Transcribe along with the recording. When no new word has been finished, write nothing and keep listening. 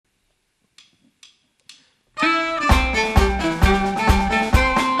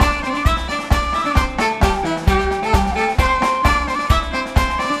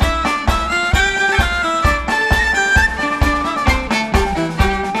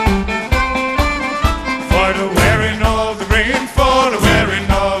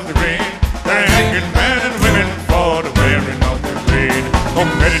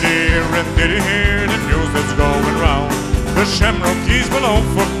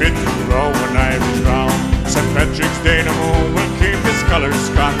bit to grow when I was drowned. St. Patrick's Day no more will keep his colours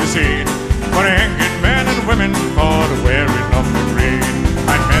can't be seen, for hanging men and women for the wearing of the green.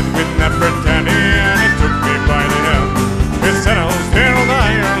 I met with Nepper Tandy and he took me by the hand. He said I was there on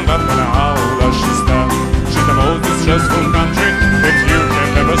Ireland and how does she stand? She's the most distressful country that you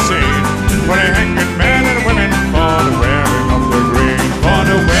have ever seen, for the hanging men and women for the wearing of the green. For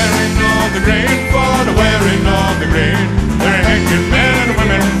the wearing of the green, for the wearing of the green. They're hanging men and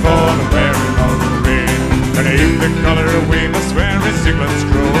women for the wearing of the green. And if the colour we must wear is England's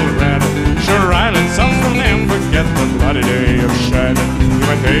cruel red, Shure Ireland sounds will never forget the bloody day of shed. You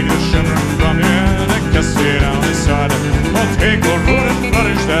might take the shamrock from you and cast it down his side, or take old road and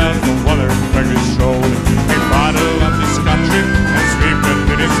flourish down the water back his road. He battle of this country and sweep it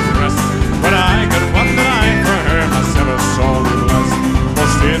with his breast, but I got one that I for her myself a soul blessed. For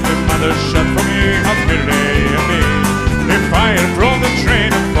still the mother shut for me how bitter they have been. They fired from the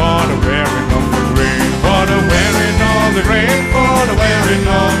train for the wearing of the green. For the wearing of the green, for the wearing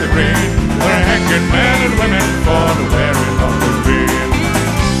of the green. They're hanging men and women for the wearing of the green.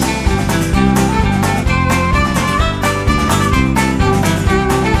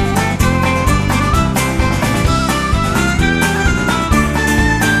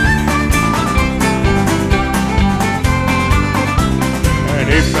 And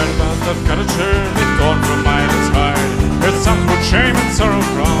if that about that culture is torn from miles high, it sounds with shame and sorrow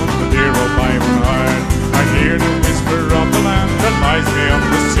from the dear old Bible heart. I hear the whisper of the land that lies beyond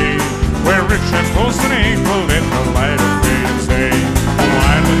the sea, where rich and poor and equal in the light of freedom's day. Oh,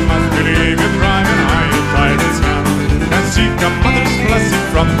 Ireland must believe you thrive and high your tyrant's hand, and seek a mother's blessing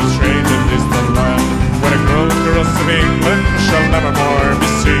from the strange and distant land, where the growth of England shall never more be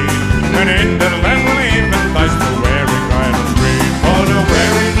seen. And in that land will